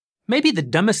Maybe the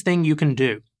dumbest thing you can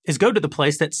do is go to the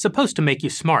place that's supposed to make you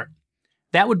smart.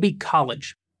 That would be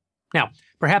college. Now,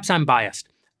 perhaps I'm biased.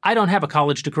 I don't have a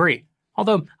college degree,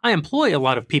 although I employ a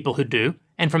lot of people who do,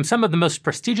 and from some of the most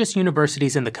prestigious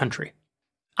universities in the country.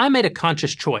 I made a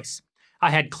conscious choice. I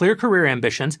had clear career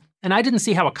ambitions, and I didn't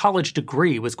see how a college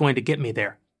degree was going to get me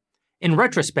there. In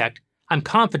retrospect, I'm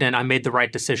confident I made the right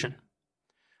decision.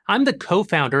 I'm the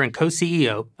co-founder and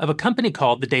co-CEO of a company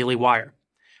called The Daily Wire.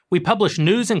 We publish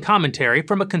news and commentary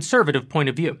from a conservative point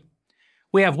of view.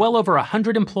 We have well over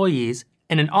 100 employees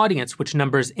and an audience which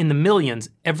numbers in the millions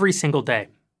every single day.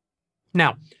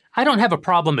 Now, I don't have a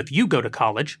problem if you go to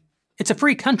college. It's a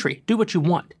free country, do what you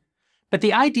want. But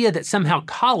the idea that somehow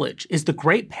college is the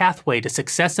great pathway to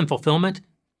success and fulfillment,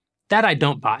 that I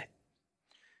don't buy.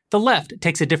 The left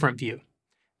takes a different view.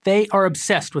 They are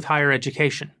obsessed with higher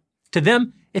education. To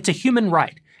them, it's a human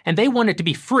right, and they want it to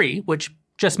be free, which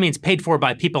just means paid for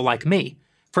by people like me,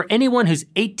 for anyone who's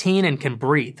 18 and can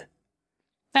breathe.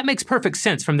 That makes perfect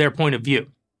sense from their point of view.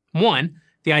 One,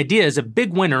 the idea is a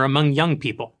big winner among young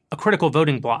people, a critical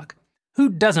voting bloc. Who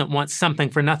doesn't want something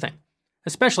for nothing?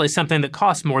 Especially something that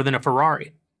costs more than a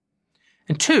Ferrari.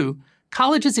 And two,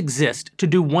 colleges exist to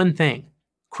do one thing: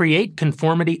 create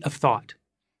conformity of thought.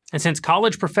 And since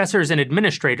college professors and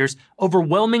administrators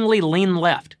overwhelmingly lean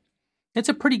left, it's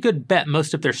a pretty good bet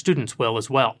most of their students will as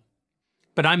well.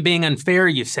 But I'm being unfair,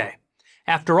 you say.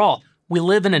 After all, we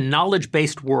live in a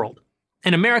knowledge-based world,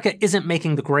 and America isn't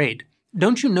making the grade.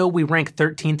 Don't you know we rank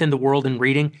 13th in the world in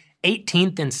reading,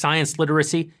 18th in science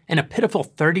literacy, and a pitiful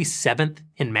 37th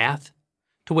in math?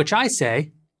 To which I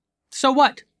say, so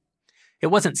what? It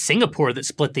wasn't Singapore that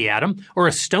split the atom, or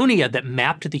Estonia that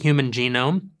mapped the human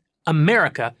genome.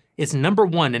 America is number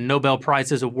one in Nobel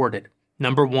Prizes awarded,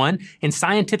 number one in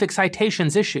scientific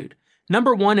citations issued,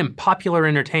 number one in popular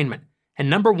entertainment, and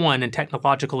number one in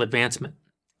technological advancement.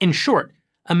 In short,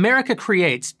 America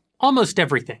creates almost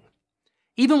everything.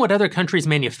 Even what other countries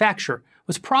manufacture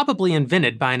was probably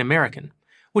invented by an American,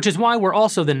 which is why we're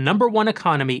also the number one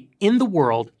economy in the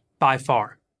world by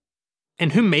far.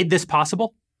 And who made this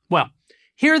possible? Well,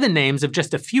 here are the names of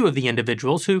just a few of the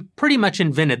individuals who pretty much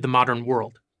invented the modern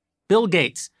world. Bill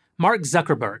Gates, Mark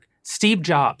Zuckerberg, Steve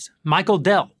Jobs, Michael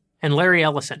Dell, and Larry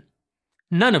Ellison.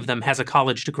 None of them has a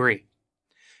college degree.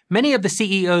 Many of the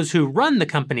CEOs who run the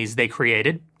companies they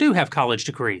created do have college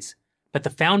degrees, but the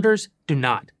founders do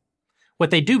not. What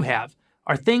they do have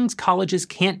are things colleges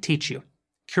can't teach you: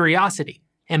 curiosity,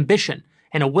 ambition,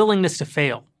 and a willingness to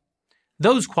fail.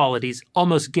 Those qualities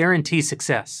almost guarantee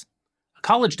success. A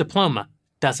college diploma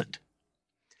doesn't.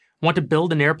 Want to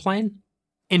build an airplane?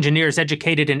 Engineers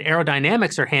educated in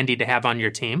aerodynamics are handy to have on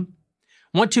your team.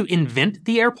 Want to invent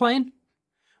the airplane?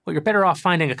 Well, you're better off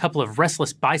finding a couple of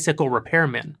restless bicycle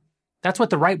repairmen. That's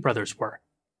what the Wright brothers were.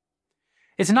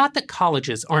 It's not that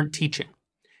colleges aren't teaching.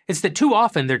 It's that too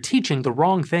often they're teaching the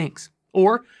wrong things,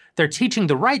 or they're teaching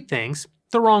the right things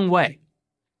the wrong way.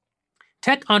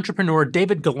 Tech entrepreneur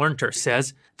David Gelernter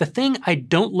says, "The thing I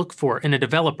don't look for in a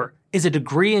developer is a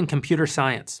degree in computer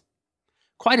science."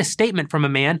 Quite a statement from a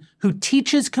man who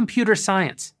teaches computer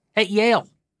science at Yale.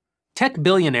 Tech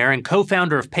billionaire and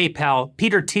co-founder of PayPal,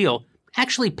 Peter Thiel,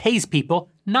 actually pays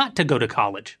people not to go to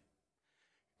college.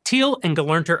 Thiel and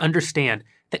Gelernter understand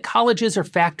that colleges are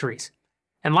factories,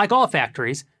 and like all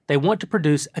factories, they want to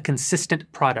produce a consistent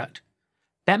product.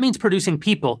 That means producing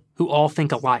people who all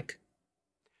think alike.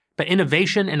 But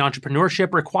innovation and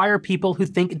entrepreneurship require people who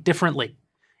think differently.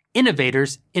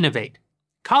 Innovators innovate.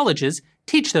 Colleges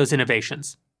teach those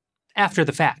innovations after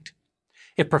the fact.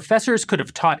 If professors could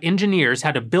have taught engineers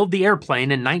how to build the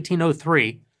airplane in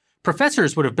 1903,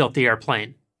 professors would have built the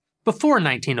airplane before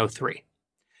 1903.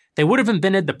 They would have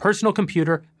invented the personal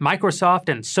computer, Microsoft,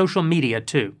 and social media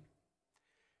too.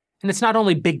 And it's not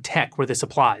only big tech where this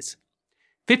applies.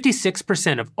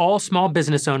 56% of all small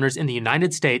business owners in the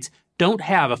United States don't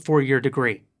have a 4-year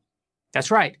degree.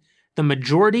 That's right, the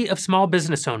majority of small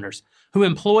business owners, who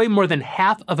employ more than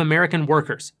half of American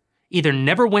workers, either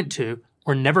never went to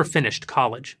or never finished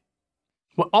college.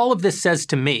 What all of this says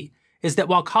to me is that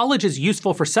while college is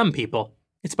useful for some people,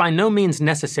 it's by no means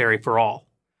necessary for all.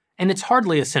 And it's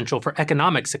hardly essential for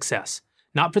economic success,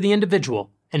 not for the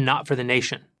individual and not for the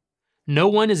nation. No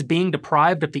one is being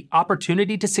deprived of the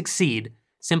opportunity to succeed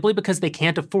simply because they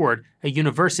can't afford a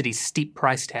university's steep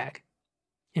price tag.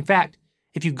 In fact,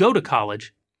 if you go to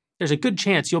college, there's a good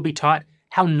chance you'll be taught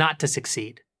how not to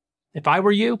succeed. If I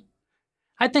were you,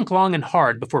 I'd think long and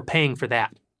hard before paying for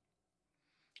that.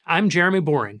 I'm Jeremy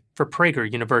Boring for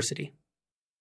Prager University.